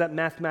sum. There's that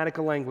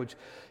mathematical language.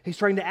 He's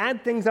trying to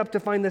add things up to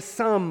find the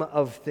sum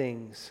of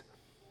things,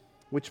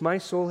 which my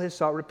soul has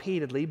sought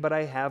repeatedly, but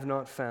I have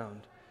not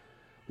found.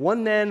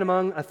 One man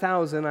among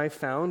 1,000 I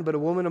found, but a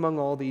woman among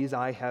all these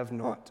I have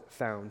not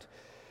found.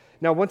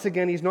 Now, once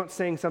again, he's not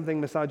saying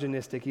something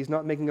misogynistic. He's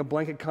not making a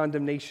blanket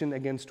condemnation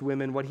against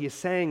women. What he is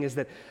saying is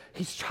that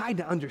he's tried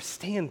to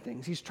understand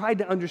things. He's tried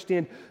to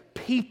understand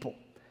people.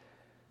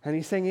 And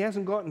he's saying he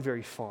hasn't gotten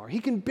very far. He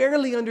can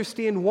barely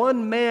understand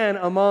one man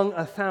among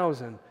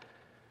 1,000.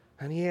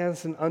 And he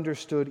hasn't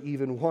understood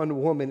even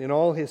one woman in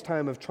all his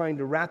time of trying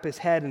to wrap his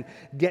head and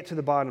get to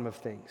the bottom of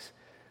things.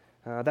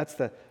 That's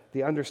the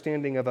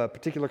understanding of a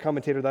particular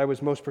commentator that I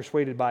was most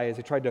persuaded by as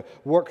he tried to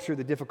work through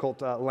the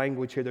difficult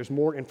language here. There's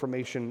more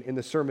information in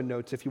the sermon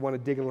notes if you want to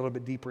dig a little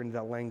bit deeper into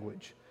that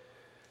language.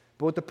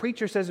 But what the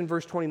preacher says in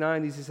verse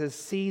 29 is he says,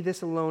 "See,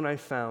 this alone I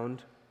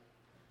found,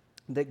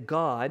 that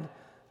God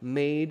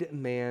made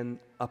man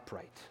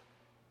upright."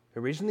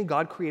 Originally,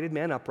 God created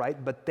man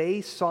upright, but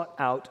they sought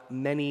out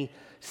many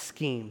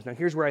schemes. Now,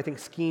 here's where I think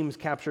schemes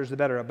captures the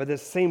better, but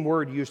this same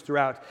word used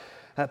throughout.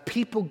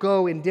 People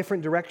go in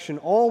different direction.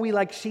 All we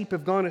like sheep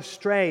have gone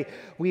astray.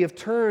 We have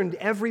turned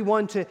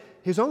everyone to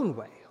his own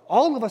way.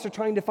 All of us are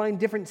trying to find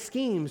different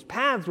schemes,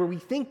 paths where we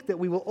think that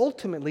we will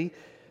ultimately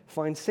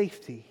find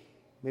safety.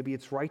 Maybe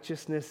it's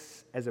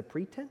righteousness as a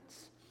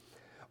pretense,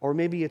 or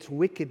maybe it's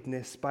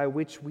wickedness by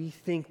which we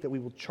think that we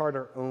will chart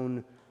our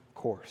own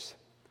course.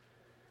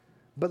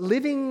 But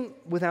living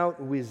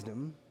without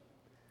wisdom,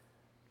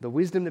 the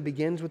wisdom that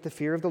begins with the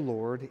fear of the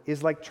Lord,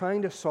 is like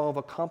trying to solve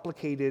a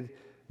complicated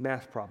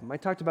math problem. I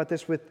talked about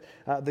this with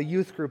the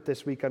youth group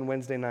this week on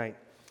Wednesday night.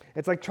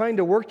 It's like trying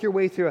to work your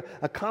way through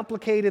a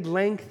complicated,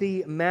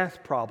 lengthy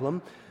math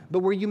problem, but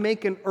where you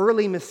make an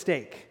early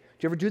mistake.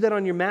 Do you ever do that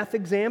on your math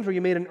exams where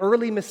you made an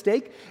early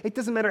mistake? It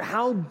doesn't matter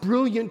how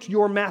brilliant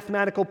your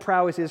mathematical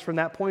prowess is from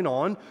that point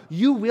on,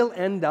 you will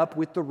end up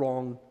with the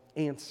wrong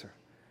answer.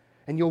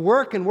 And you'll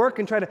work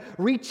and try to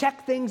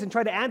recheck things and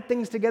try to add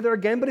things together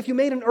again, but if you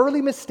made an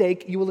early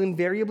mistake, you will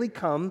invariably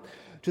come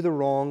to the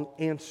wrong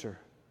answer.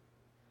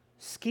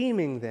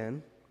 Scheming,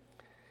 then,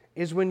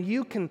 is when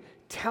you can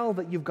tell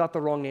that you've got the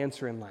wrong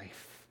answer in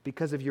life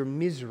because of your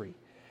misery,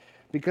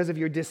 because of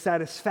your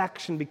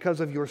dissatisfaction, because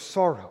of your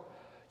sorrow.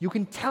 You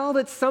can tell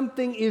that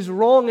something is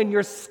wrong and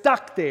you're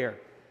stuck there.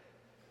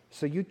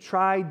 So you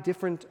try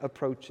different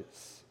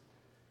approaches,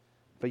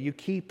 but you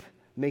keep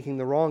making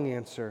the wrong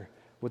answer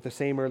with the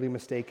same early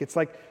mistake. It's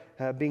like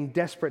being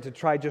desperate to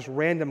try just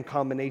random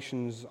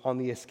combinations on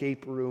the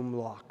escape room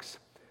locks.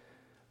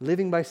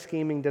 Living by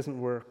scheming doesn't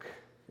work.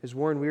 As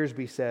Warren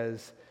Wiersbe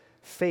says,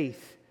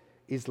 faith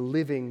is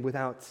living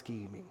without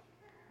scheming.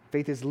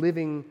 Faith is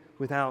living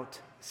without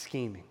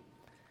scheming.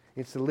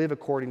 It's to live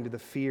according to the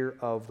fear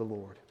of the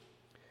Lord.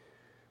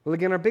 Well,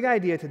 again, our big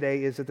idea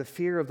today is that the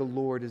fear of the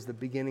Lord is the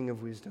beginning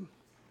of wisdom.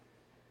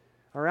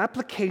 Our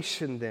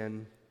application,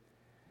 then,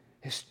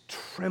 is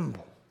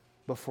tremble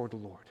before the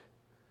Lord.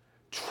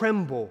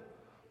 Tremble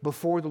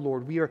before the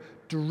Lord. We are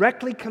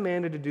directly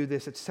commanded to do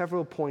this at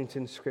several points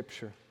in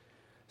Scripture.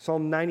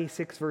 Psalm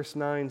 96, verse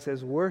 9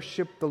 says,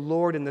 "Worship the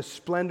Lord in the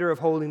splendor of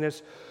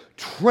holiness.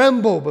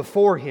 Tremble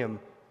before Him,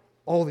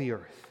 all the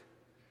earth."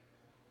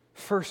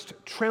 First,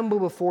 tremble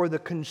before the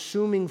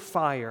consuming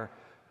fire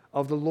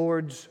of the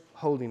Lord's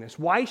holiness.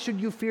 Why should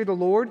you fear the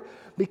Lord?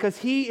 Because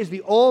He is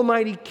the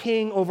Almighty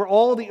King over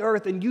all the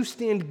earth, and you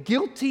stand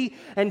guilty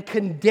and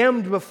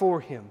condemned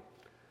before Him.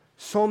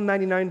 Psalm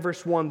 99,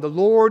 verse 1, "The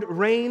Lord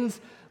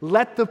reigns,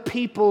 let the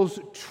peoples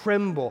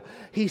tremble.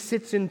 He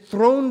sits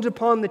enthroned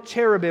upon the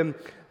cherubim,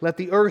 let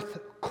the earth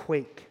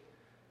quake."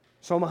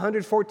 Psalm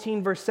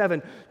 114, verse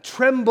 7,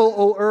 "Tremble,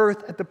 O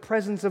earth, at the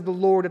presence of the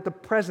Lord, at the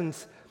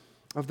presence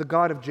of the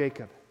God of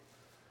Jacob."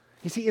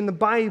 You see, in the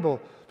Bible,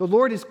 the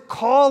Lord is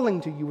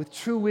calling to you with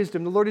true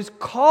wisdom. The Lord is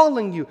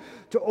calling you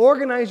to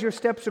organize your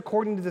steps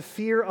according to the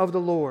fear of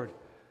the Lord.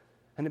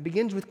 And it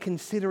begins with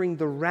considering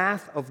the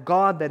wrath of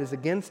God that is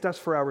against us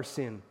for our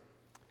sin.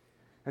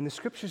 And the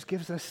Scriptures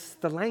gives us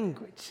the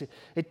language.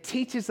 It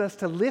teaches us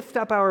to lift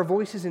up our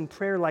voices in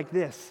prayer like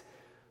this.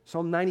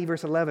 Psalm 90,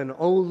 verse 11,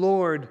 "O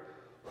Lord,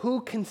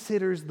 who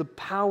considers the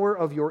power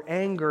of your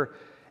anger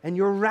and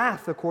your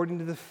wrath according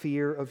to the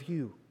fear of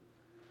you?"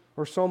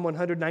 Or Psalm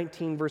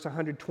 119, verse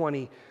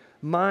 120,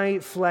 "My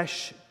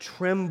flesh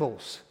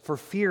trembles for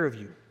fear of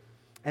you,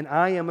 and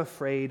I am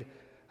afraid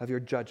of your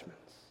judgments."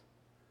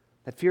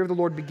 That fear of the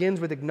Lord begins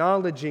with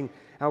acknowledging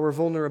our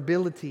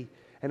vulnerability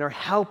and our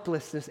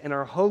helplessness and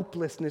our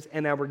hopelessness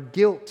and our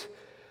guilt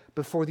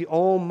before the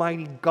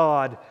Almighty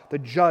God, the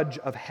judge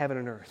of heaven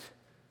and earth.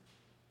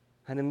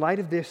 And in light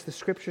of this, the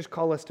Scriptures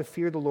call us to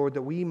fear the Lord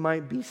that we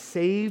might be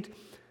saved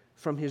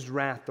from His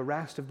wrath, the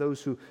wrath of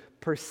those who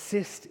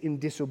persist in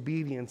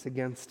disobedience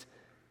against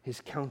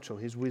His counsel,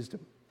 His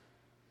wisdom.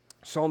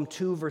 Psalm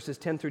 2, verses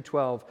 10 through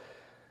 12,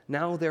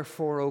 "Now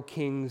therefore, O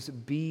kings,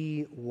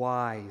 be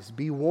wise.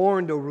 Be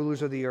warned, O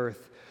rulers of the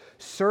earth.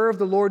 Serve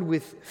the Lord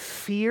with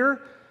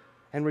fear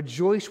and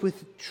rejoice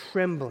with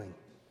trembling.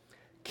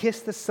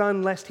 Kiss the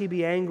Son, lest He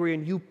be angry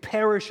and you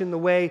perish in the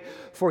way,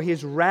 for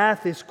His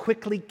wrath is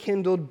quickly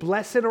kindled.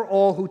 Blessed are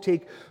all who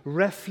take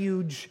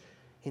refuge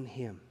in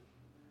Him."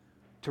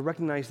 To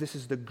recognize this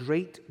is the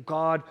great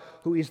God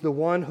who is the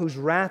one whose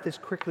wrath is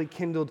quickly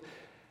kindled,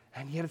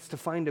 and yet it's to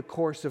find a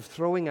course of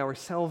throwing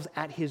ourselves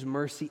at His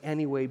mercy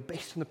anyway,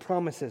 based on the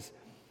promises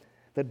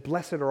that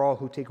blessed are all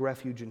who take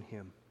refuge in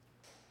Him.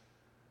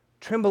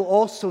 Tremble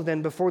also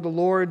then before the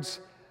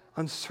Lord's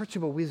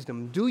unsearchable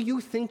wisdom. Do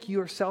you think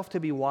yourself to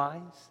be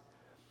wise?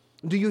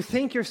 Do you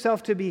think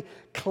yourself to be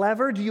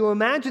clever? Do you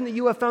imagine that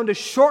you have found a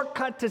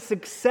shortcut to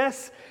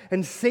success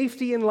and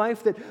safety in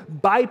life that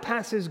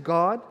bypasses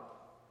God?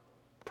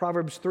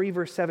 Proverbs 3,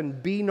 verse 7,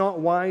 "Be not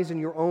wise in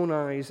your own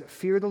eyes,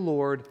 fear the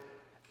Lord,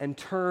 and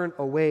turn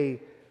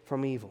away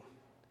from evil."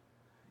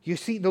 You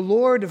see, the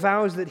Lord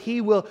vows that He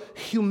will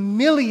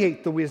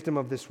humiliate the wisdom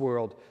of this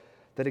world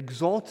that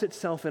exalts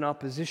itself in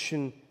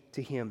opposition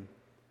to Him.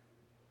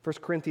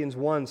 1 Corinthians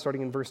 1,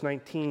 starting in verse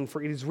 19,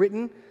 "For it is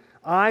written,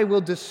 I will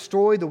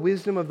destroy the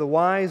wisdom of the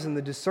wise, and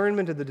the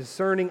discernment of the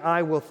discerning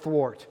I will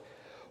thwart.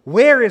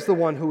 Where is the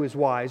one who is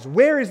wise?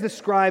 Where is the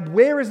scribe?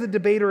 Where is the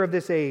debater of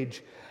this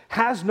age?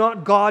 Has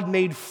not God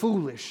made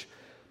foolish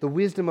the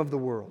wisdom of the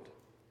world?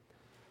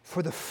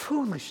 For the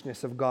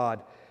foolishness of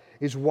God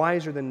is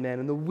wiser than men,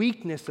 and the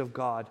weakness of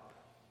God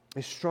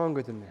is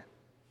stronger than men."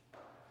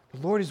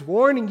 The Lord is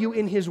warning you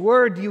in His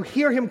Word. Do you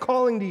hear Him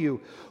calling to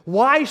you?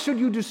 Why should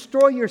you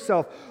destroy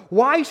yourself?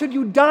 Why should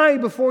you die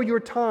before your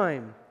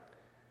time?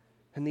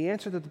 And the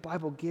answer that the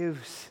Bible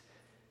gives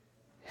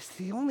is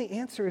the only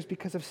answer is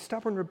because of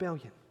stubborn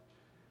rebellion.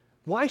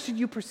 Why should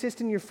you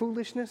persist in your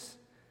foolishness?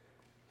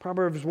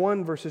 Proverbs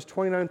 1, verses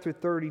 29 through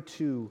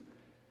 32.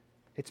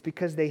 It's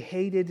because they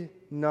hated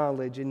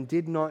knowledge and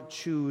did not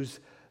choose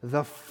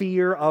the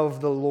fear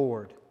of the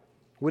Lord,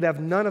 would have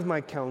none of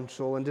my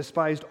counsel, and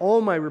despised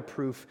all my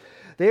reproof.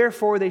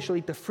 Therefore they shall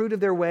eat the fruit of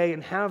their way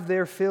and have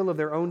their fill of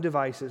their own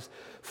devices.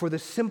 For the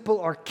simple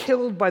are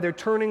killed by their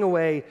turning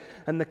away,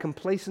 and the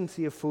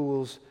complacency of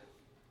fools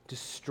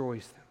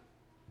destroys them.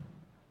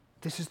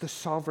 This is the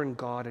sovereign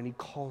God, and He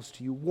calls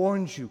to you,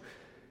 warns you,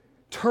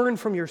 turn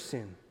from your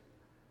sin.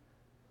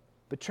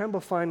 But tremble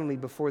finally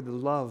before the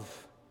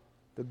love,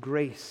 the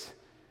grace,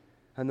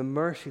 and the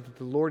mercy that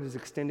the Lord has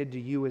extended to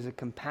you as a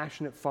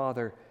compassionate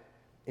Father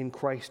in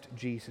Christ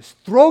Jesus.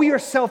 Throw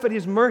yourself at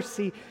His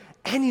mercy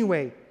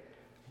anyway,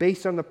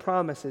 based on the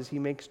promises He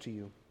makes to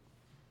you.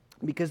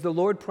 Because the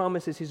Lord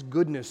promises His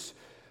goodness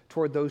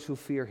toward those who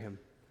fear Him.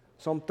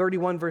 Psalm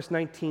 31, verse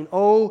 19,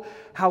 "Oh,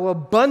 how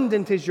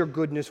abundant is your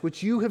goodness,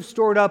 which you have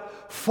stored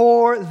up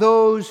for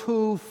those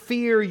who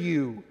fear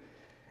you,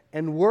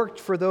 and worked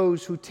for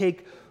those who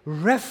take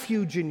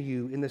refuge in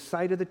you in the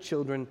sight of the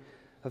children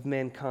of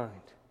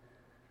mankind."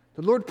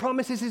 The Lord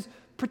promises His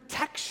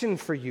protection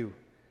for you.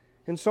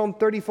 In Psalm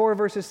 34,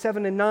 verses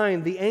 7 and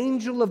 9, "The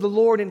angel of the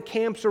Lord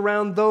encamps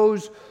around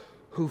those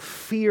who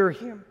fear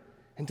Him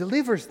and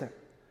delivers them.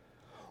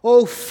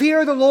 Oh,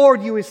 fear the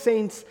Lord, you His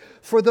saints,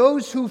 for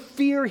those who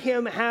fear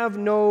Him have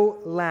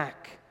no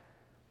lack."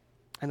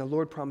 And the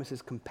Lord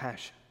promises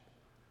compassion.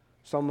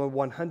 Psalm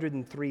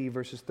 103,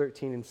 verses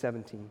 13 and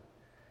 17.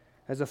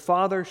 "As a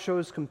father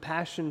shows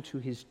compassion to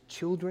his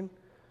children,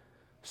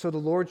 so the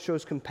Lord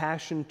shows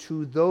compassion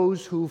to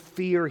those who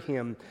fear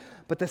Him.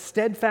 But the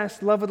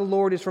steadfast love of the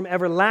Lord is from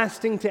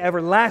everlasting to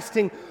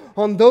everlasting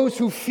on those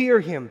who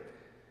fear Him,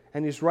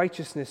 and His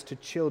righteousness to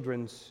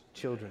children's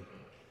children."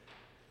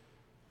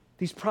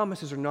 These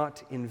promises are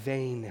not in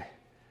vain.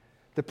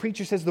 The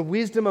preacher says the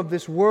wisdom of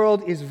this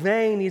world is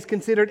vain. He's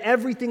considered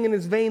everything in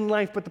his vain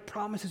life, but the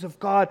promises of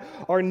God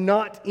are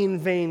not in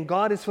vain.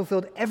 God has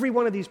fulfilled every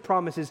one of these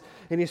promises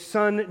in His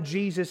Son,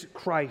 Jesus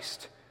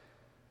Christ,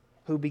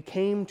 who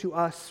became to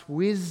us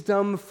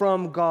wisdom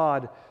from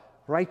God,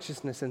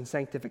 righteousness and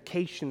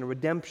sanctification and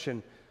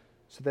redemption,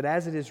 so that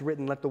as it is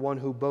written, let the one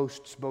who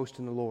boasts boast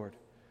in the Lord.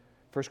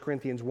 1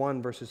 Corinthians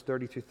 1, verses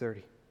 30 through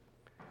 30.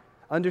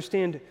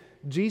 Understand,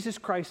 Jesus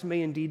Christ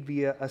may indeed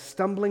be a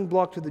stumbling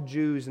block to the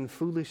Jews and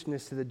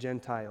foolishness to the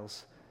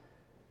Gentiles.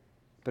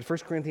 But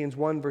 1 Corinthians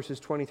 1,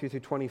 verses 23 through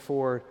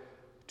 24,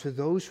 to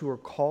those who are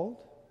called,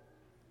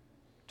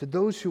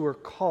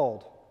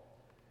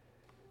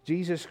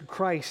 Jesus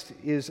Christ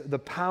is the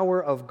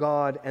power of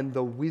God and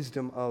the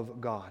wisdom of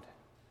God.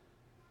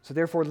 So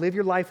therefore, live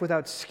your life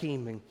without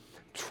scheming.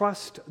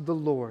 Trust the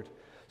Lord.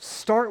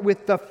 Start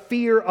with the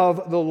fear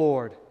of the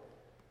Lord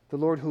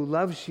who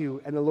loves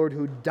you, and the Lord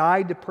who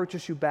died to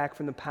purchase you back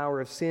from the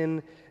power of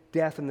sin,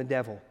 death, and the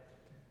devil.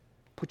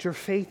 Put your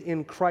faith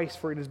in Christ,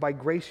 for it is by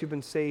grace you've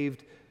been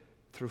saved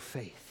through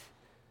faith.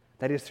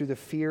 That is, through the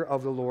fear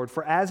of the Lord.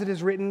 For as it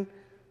is written,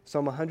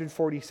 Psalm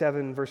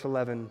 147, verse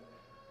 11,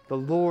 "The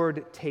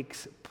Lord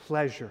takes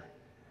pleasure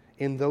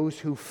in those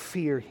who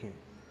fear Him,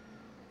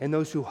 and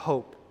those who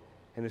hope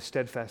in His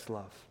steadfast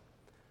love."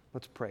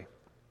 Let's pray.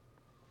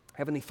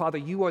 Heavenly Father,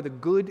 You are the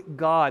good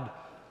God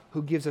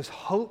who gives us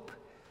hope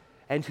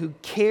and who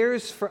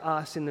cares for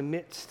us in the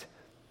midst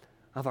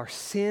of our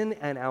sin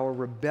and our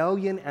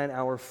rebellion and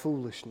our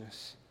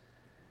foolishness.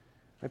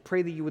 I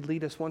pray that You would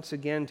lead us once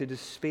again to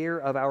despair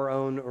of our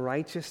own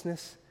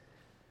righteousness,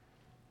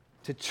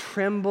 to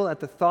tremble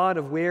at the thought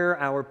of where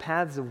our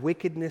paths of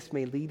wickedness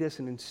may lead us,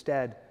 and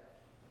instead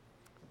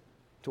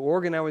to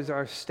organize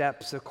our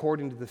steps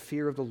according to the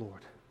fear of the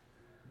Lord.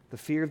 The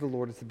fear of the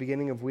Lord is the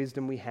beginning of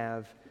wisdom we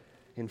have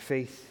in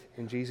faith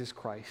in Jesus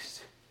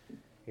Christ.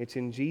 It's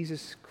in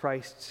Jesus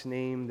Christ's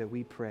name that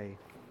we pray.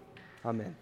 Amen.